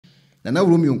na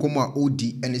Romeo nkomo a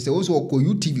odi ene se wo so ko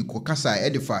UTV ko kasa e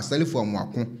de fa selfo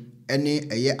amwako ene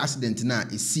eye accident na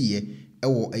esiye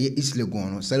ewo eye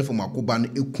Legon no selfo makoba no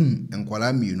ekum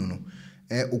enkwala mienu no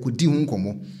okudi hu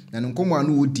nkomo na nkomo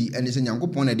anu odi ene se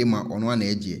Nyankopon na de ma ono na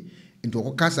eje nti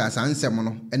okokasa sansem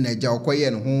no ene eja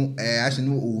okoye no ho ahye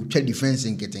no o twa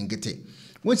defense nkete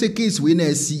won se case we na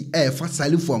asi fa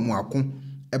selfo amwako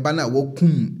eba na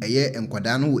wakum eye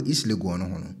enkwada no wo Legon no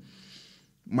ho no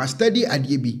ma study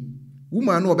adie bi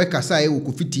woman no obekasa wo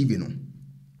Kofi TV no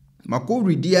mako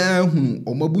redia hu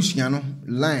omabusua no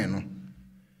line no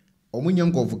omunye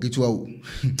nkofo ketua wo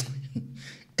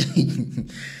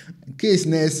case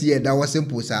na sie da was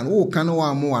simple san wo kan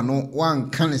wa mo ano wan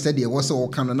kan se de wo se wo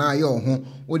kan na aye ho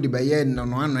wo de beye no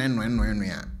eno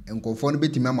ya nkofo no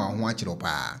betimi ama ho akiro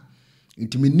pa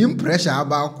intimi nim pressure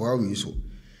aba kwa we so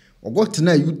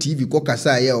ogotena UTV ko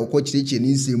kasa ye okochireche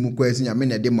ni nsemu kwa esi nyame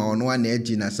na de ma ono na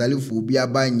eji na salifu bi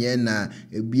abanye na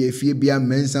ebi efie bi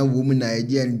amensa wo mu na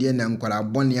eji ende na nkwara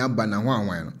bone aba na ho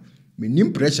anwan no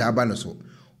menim pressure aba no so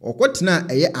okotena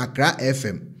eye Accra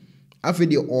FM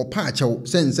afedi opa achew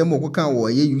sensem okoka wo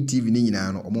ye UTV ni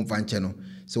nyina no omomfa nche no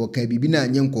se oka bibi na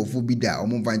anye nkofo bi da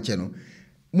omomfa nche no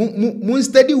mun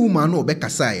study woman no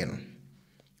obekasa ye no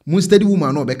mun study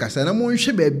woman no obekasa na mun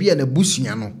hwe ba bia na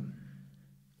busua no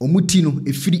omuti no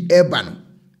efiri eba no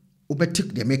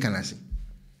obetik de mekanase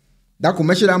da ko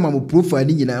mehira ama mo profile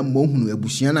ni nyina mo hunu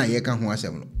abusua na ye ka ho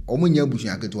asem no omunya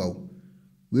abusua ketewa wo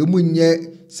we munye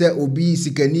se obi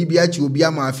sikani bi achi obi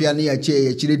ama afia na ya che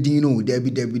ye chire din no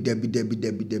dabi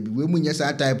we munye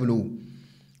sa type no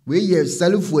we ye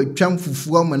salifu atwam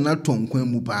fufu ama na tonkwan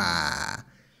mu pa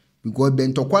because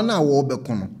bentokwa na wo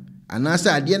bekono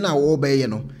anasa ade na wo be ye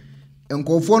no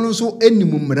enkofo no so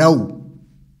enimu mrawo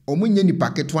omunye ni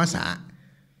paketo asa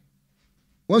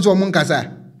wonso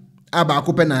omunkasa aba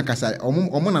akope na akasa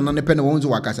omuna na pe na wonso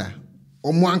wakasa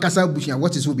omu ankasa bushia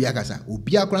what is obi akasa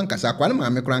obi akora nkasa kwa na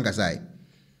maame kora nkasa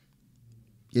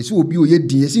yesu obi oye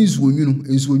din yesi nsu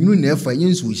onwunu na efa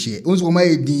yensu hye wonso oma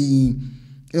edin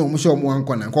omu sho omu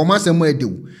ankona nko ma asem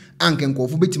edewu anke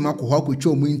nkofo betima akoho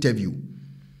akotwa omu interview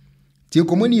tie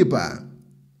komoni pa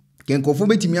kenkofo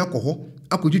betimi akoho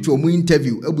akotwa omu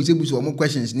interview abusebuso omu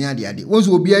questions ni ade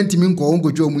wonso obi antimi nko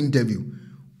nkotwa omu interview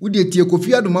wode tie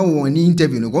Kyei-Duah ma won ni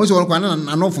interview no wonso won kwa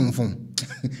na anofonfon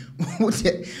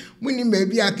muni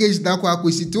mebi akage da kwa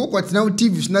akositi okotena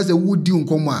TV na se wudi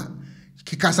nkomo a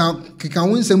kika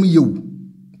wonsem yewu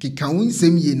kika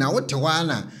wonsem ye na wote wa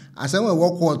na asem we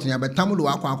wokọ ya betam do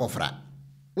akwa akofra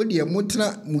wode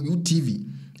mutena mu UTV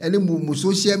ene mu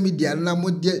social media na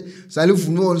mo de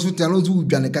salifu no so tano so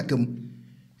udwane kakam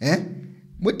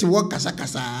muti wo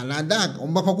kasa na da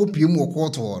ombakọ ko pie mu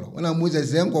okọto ona mo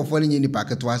ze nkofo ni ni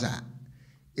paketo asa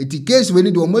eti case we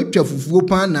ni do matwa fufuo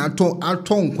pa na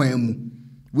ato nkwan mu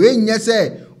we nya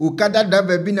se okada da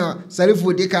ba bi na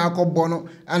salifu de ka akọbọ no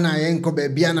ana ye nko ba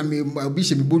bia na me bi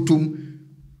hye me botum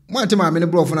mo ante ma me ne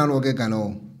brofo na no keka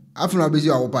no afuna obezi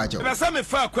awo pa ache na sa me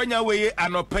fa kwanya we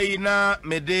anopai na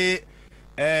me de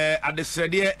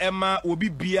adesrede ema obi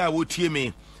bia wo tie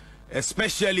me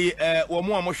especially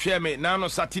womo amohwe me na no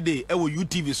Saturday e wo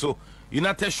UTV so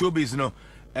United Showbiz no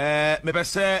me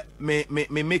pese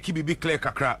me make bibi clear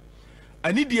kakra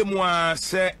ani die mu a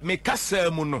se me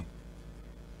kasa mu no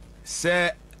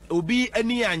se obi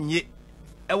ani anye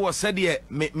e wo se de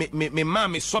me ma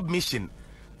me submission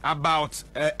about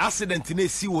accident na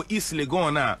si wo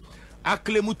Legon na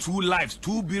acclaim 2 lives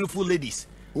 2 beautiful ladies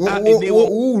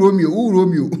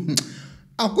Romeo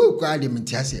akoko ade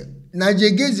mtiase na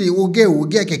jegezi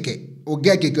oge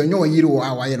keke nyo yiri wo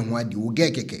awaye no ade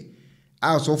oge keke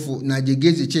asofu na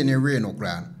jegezi che ne re no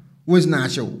kra wons na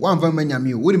ahye wo amfa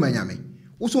manyame wo ri manyame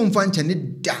wo so mfa nche ne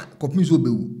da kopin so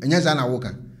bewu enya za na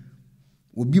woka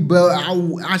obi ba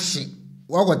ahye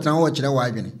wo akotran wo kire wa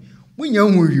adwene munya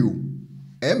hu hwio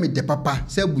me de papa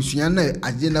se busua na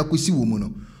ade na kosi wo mu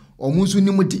no omunsu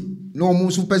ni mu de na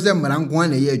omunsu pese mara nko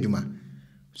na ye adwuma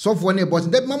sofo ne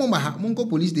but that mama ha munko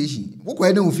police station wo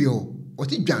kwa na ofi ho o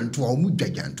ti dwanto o mu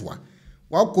dwanto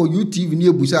wa ko UTV ni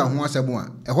ebusa ho asebo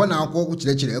a eho na akọ ko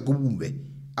kirekire ekobumbe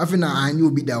afi na anya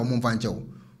obi da o mfa nche wo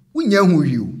wunya hu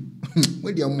hwio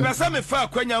we dia mu na sa me fa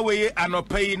kwanya we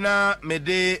anopai na me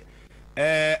de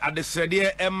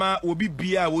adesrede ema obi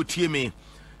bia wo tie me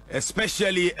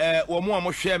especially womo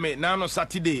amohwe me na no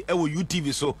Saturday e wo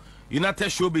UTV so United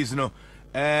Showbiz no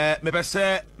me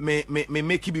pese me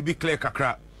make bibi clear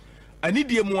kakra ani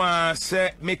die mu a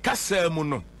se me kasa mu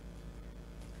no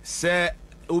se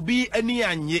obi ani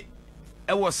anye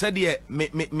e wo se de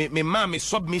me ma me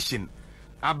submission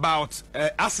about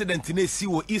accident na si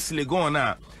wo Legon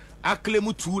na acclaim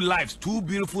 2 lives 2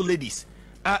 beautiful ladies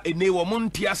a ene wo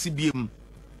monte asibiem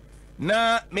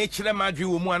na me kire madwe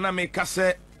wo mu ana me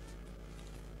kase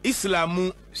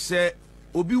islamu se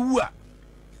obi wu a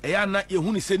eya na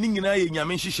yehunu se ni nyina ye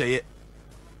nyame hyehyeye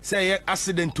se ye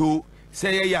accidento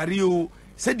se ye yare o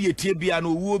se de etie bia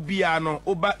no wo bia no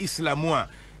oba islamu a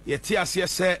ye tie ase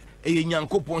se eye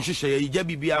nyankopon hyehyeye igya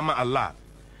bibia ma Allah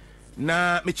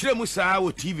na me kire mu saa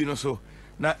wo TV no so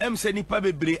na emse nipa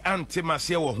bebre ante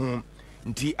mase wo ho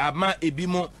nti ama ebi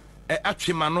mo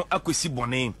atwema no akosi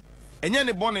bone enye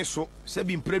ne bone so se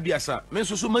bi mprebiasa me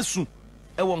nso so masu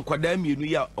ewo nkwada mienu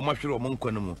ya omahwere omo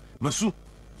nkwa no mu masu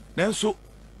nanso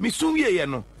misu wiye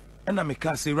no na me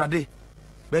ka se rade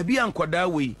ba bia nkwada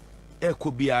we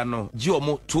ekobia no ji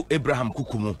omo to Abraham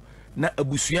kukumu na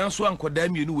abusuan so nkwada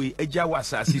mienu we agya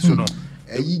wasase so no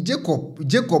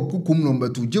Jacob kukum number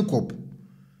 2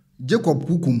 Jacob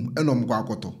kukum enom kwa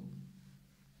akoto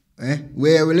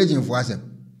we religion for asem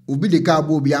obi de ka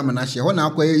bo obi amana hye ho na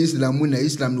akwaye Islam na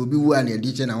Islam no obi wu a na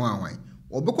edi che na wanwan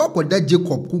obekwa akoda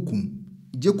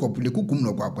Jacob le kukum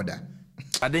no kwa akoda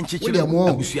adenchechire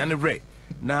abusuan ne re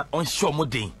na onhye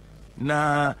modin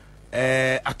na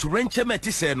atorenche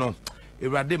meti se no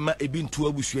ewrade ma ebi ntu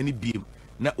abusuan ne biem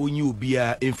na onyi obi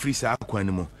a emfiri sa akwan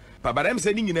ne mu babadam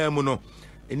se ni nyina mu no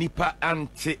enipa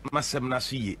ante masem na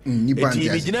so ye eti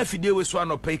bigina fidie we so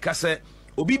anopai ka se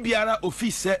obi biara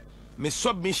office me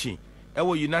submission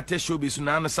ewo United Showbiz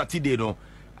na na Saturday no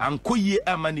ankoye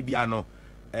amani bia no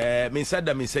me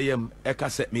sada me sayem eka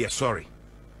se me sorry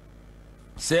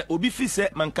se obi fi se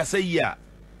mankasa yi a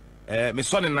me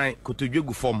so ne nan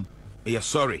kotodwegu fom me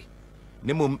sorry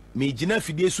nemo me gina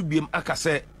fidie so biem aka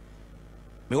se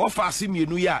me wo fa ase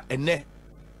mienu ya ene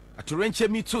atorenche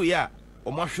mi to ya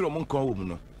omahwere omo nkan wo mu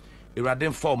no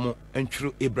ewraden fom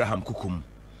entwero Abraham kukum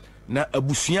na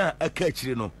abusua aka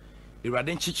akire no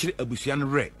ewraden chichire abusua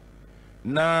re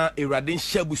na ewraden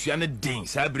hye abusua ne den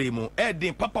sabre mu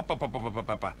den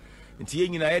papa nti ye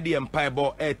nyina ye de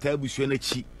empaebo ta abusua na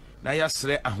chi na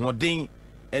yasre ahoden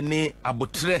ene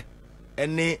abotre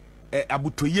ene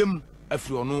abutoyem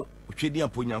afiri ono otwedi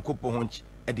aponyankopɔ ho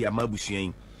de ama abusua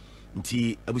yi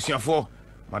nti abusuafo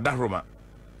madahroma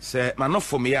se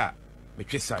manofo me ya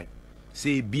metwesan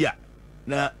se bia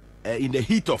na in the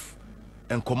heat of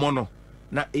enkomono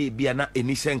na bia na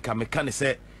enise nka meka ne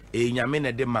se nyame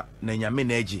ne de ma na nyame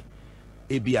na agi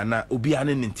bia na obia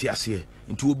ne nti ase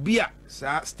nti obia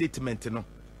sa statement no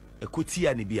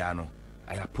ekotia ne bia no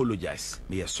I apologize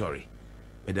me sorry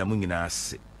madam nyina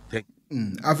ase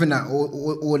afina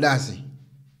o dase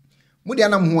mudi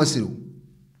anam ho asiro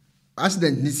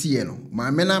accident ni sie no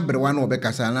ma me na brewa na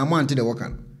obekasa na mo ante de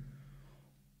wokan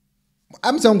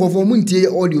am san gofo muntie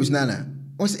audios nana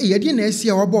o se yede na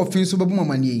asia wo ba ofin so bebo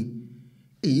mamane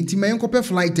nti me nkopɛ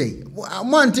flight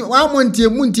mo ante wa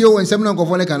muntie won sem na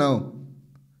gofo ne kana o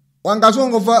wanga so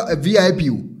ngofa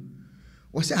VIP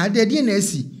o se ade na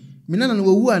asi me nana no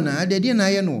wu ana ade na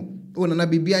aye no o nana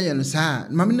bibia ye no saa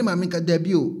ma me ne ma me ka da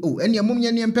bi o ene mom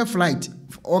nye ne mpe flight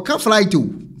o ka flight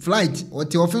o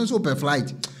te ofin so per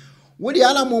flight wodi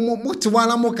ala mo te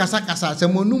wala mo kasa se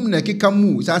monum na keka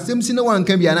mu sa asem si na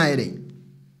wanka bia na ayede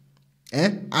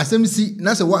asem si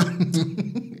na se wa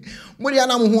wodi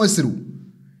ala mo ho asiru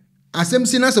asem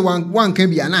si na se wanka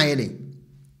bia na ayede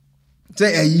se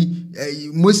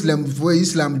ayi muslim for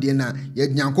Islam de na ye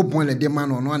nyankopon le de ma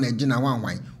no no na gina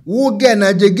wanwan wo ge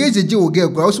na jegezi je wo ge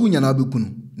kura wo so nya na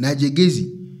obekunu na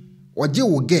jegezi oje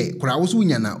wo ge kura wo so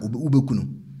nya na obekunu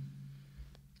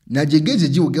na jegezi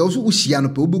je wo ge wo so uhia no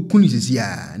pe obekunu sisi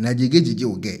a na jegezi je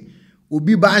wo ge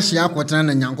obi ba ahia akotana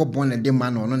na nyankopon le de ma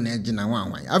no no na gina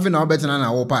wanwan afi na obetana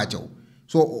na wo pa acho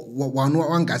so wano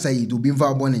wankasa yi do bi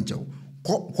mfa bo ne nchew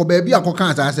ko ba bi akoka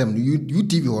asasem no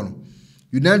UTV ho no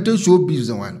United Showbiz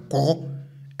one ko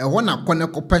e ho na kone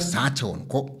ko pesa ache no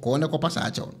ko ne ko pesa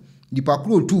ache no di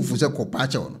pakro tufu se ko pa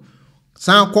ache no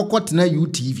san kokot na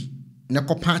UTV ne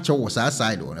ko pa ache wo sa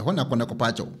side no ho na kone ko pa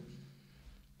ache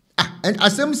and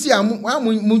asem si am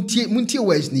muntie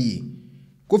words ni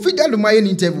ko fidalo my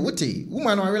interview wote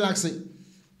woman no relax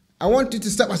I want you to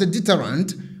step as a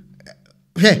deterrent.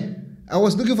 Hey, I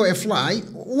was looking for a fly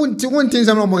one thing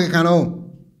I'm not more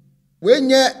can when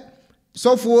ye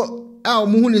so for our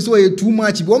moon is way too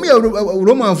much. Womi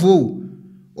Roman fool.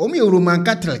 Omi Roman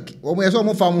Catholic. Omi so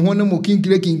mo fam ho no king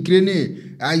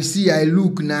crane. I see I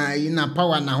look na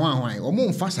power na wan.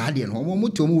 Omo fast hade no.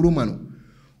 Omo to mo Roman.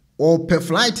 O per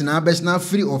flight na best na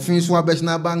free offense wa best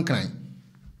na bank crime.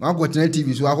 Wa go tena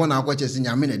TV so wa na akwache se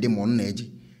nyame na de mo no na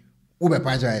eji. Wo be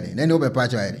pa chaire. Na ne wo be pa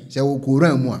chaire. Se wo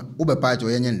koran mu a wo be pa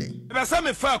chaire nyende. Be sa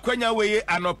me fa kwanya we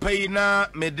anopai na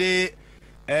me de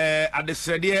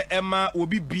adesrede ema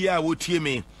obi bia wotie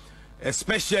me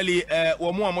especially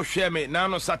wo mo share me na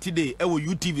no Saturday e wo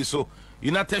UTV so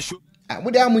United show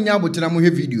mo dey amunya abotena mo hwe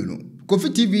video no Kofi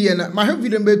TV ye na ma hwe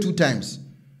video be 2 times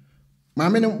ma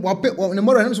me ne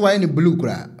more nem so why ne blue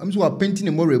kura am so wa paint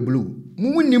ne more blue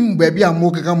mu nim ba bia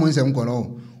mo kaka mo nsem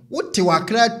kono wote wa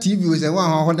kra TV we se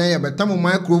wa ho na ye betam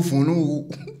microphone no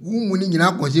wu ni nyina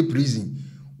akose prison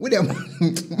we dem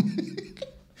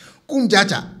kum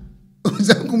chacha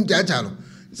za kum chacha lo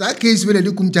za case we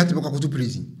na kum chacha be kwa to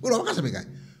prison we lo ka se be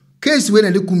case we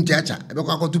na kum chacha be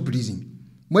kwa to prison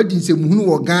madin se muhunu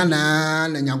wo Ghana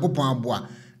na Nyankopon aboa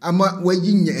ama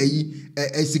wayi nya ayi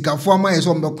esikafo ama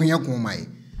yeso mbekwan akon mai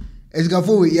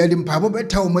esikafo we ye de mpabo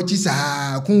beta o machi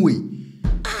saa kun we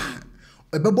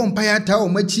ebebo mpaya ta o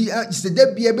machi se da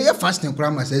bia be fasting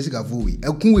kura ma esikafo we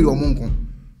akun we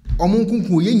omonkun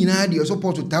kun ye nyina de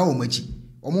support ta o machi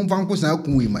omomfa nko saa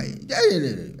kun we mai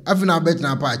afina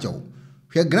betna pa acho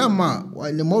hwe grandma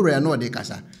ne more na o de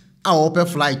kasa a o pe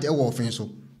flight e wo ofin so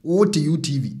wo te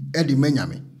UTV e de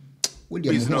manyame wo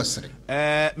de mo hosere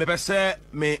me be se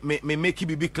me make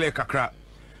bibi clear kakra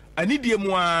ani die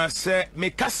mu a se me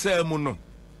kasa mu no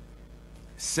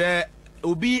se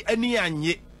obi ani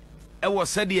anye e wo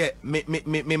se de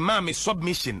me ma me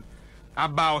submission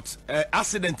about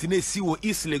accident na si wo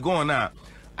East Legon na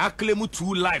acclaim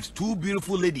 2 lives 2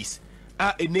 beautiful ladies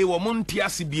ene wo monti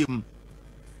asibiem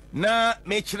na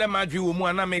me kire madwe wo mu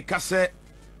ana me kasa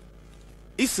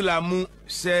Islamu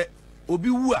se obi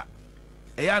wu a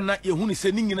eya na yehuni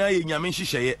se ni nyina ye nyame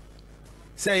hyehyeye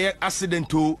se ye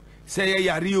accidento se ye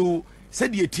yare o se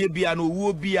de etie bia no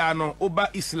wu bia no oba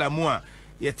Islamu a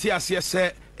ye tie ase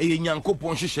se ye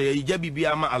Nyankopon hyehyeye ye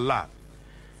bibia ma Allah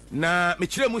na me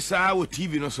kire mu saa wo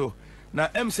TV no so na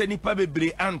se nipa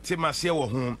bebre ante mase wo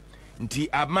ho nti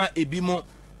ama ebi mo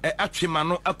atwema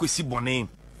no akosi bone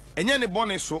enye ne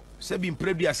bone so se bi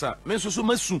mpreduasa me nso so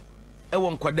masu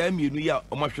ewo nkwada mienu ya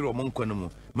omahwere omo nkwana mu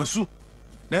masu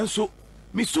nanso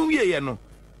misun ye no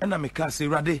na me ka se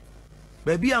rade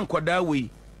ba bia nkwada we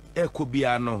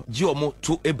ekobia no ji omo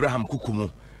to Abraham kukumu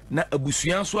na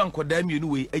abusuan so nkwada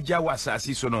mienu we agya wa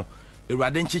asase so no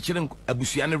erade nkyekere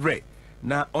abusuan ne re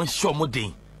na onhye omo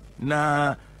den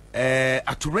na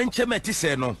atorenche meti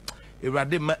se no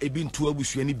erade ma ebi ntu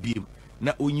abusuan ne biem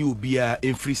na onyi obia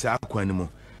emfrisa akwan mu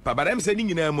pabarem se ni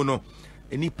nyina mu no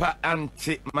enipa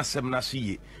ante masem na so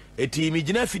ye eti mi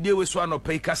gina fidie we so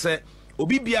anopai ka se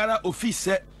obi biara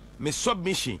office me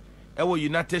submission ewo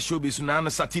United Showbiz na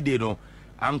Saturday no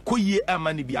ankoye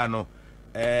amani bia no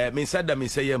me sada me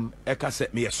sayem e ka se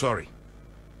me sorry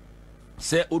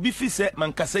se obi fi se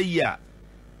man ka se yi a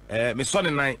me so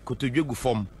ne nan kotodwegu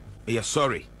fom e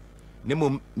sorry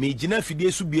nemo me gina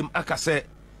fidie so biem aka se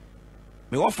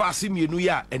me wo fa ase mienu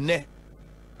ya ene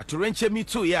atorenche mi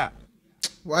to ya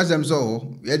wazem so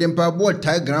ye de mpa bo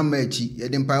tai grandma echi ye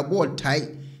de mpa bo tai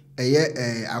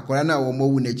eye akora na wo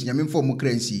mawu na chinyame mfo mu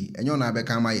kransi enyo na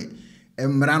abeka maye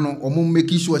emra no omo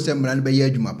make sure se emra no be ye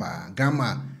adwuma pa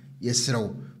grandma ye serew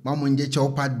mamu nje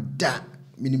chewpa da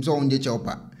minim so nje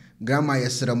chewpa grandma ye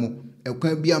seremu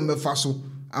ekwan bia mefa so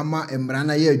ama emra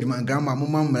na ye adwuma grandma mo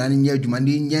mamra no nye adwuma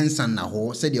ni nyensan na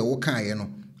ho se de wo kan ye no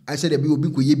a se de bi obi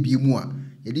koye bie mu a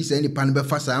ye di se ni pan be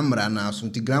fa sa amra na so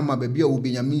nti grandma be bia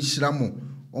obi nyame nhira mo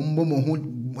ombo mo ho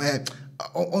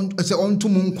se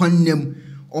ontum nkwannem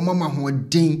omama ho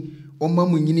den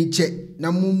omamu nyini che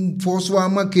na mu foso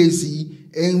ama kesi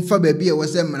emfa ba bia wo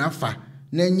se mra fa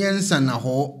na nyensa na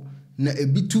ho na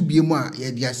ebitu bie mu a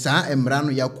ye dia saa emra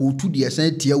no yakotu de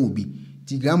san tia obi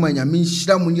ti grandma nyame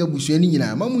nhira mo ne abusuani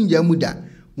nyina mamu nja mu da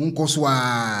nkoso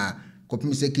a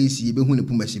kopim se kesi ye be hu ne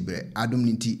puma sibre adom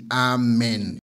nti amen.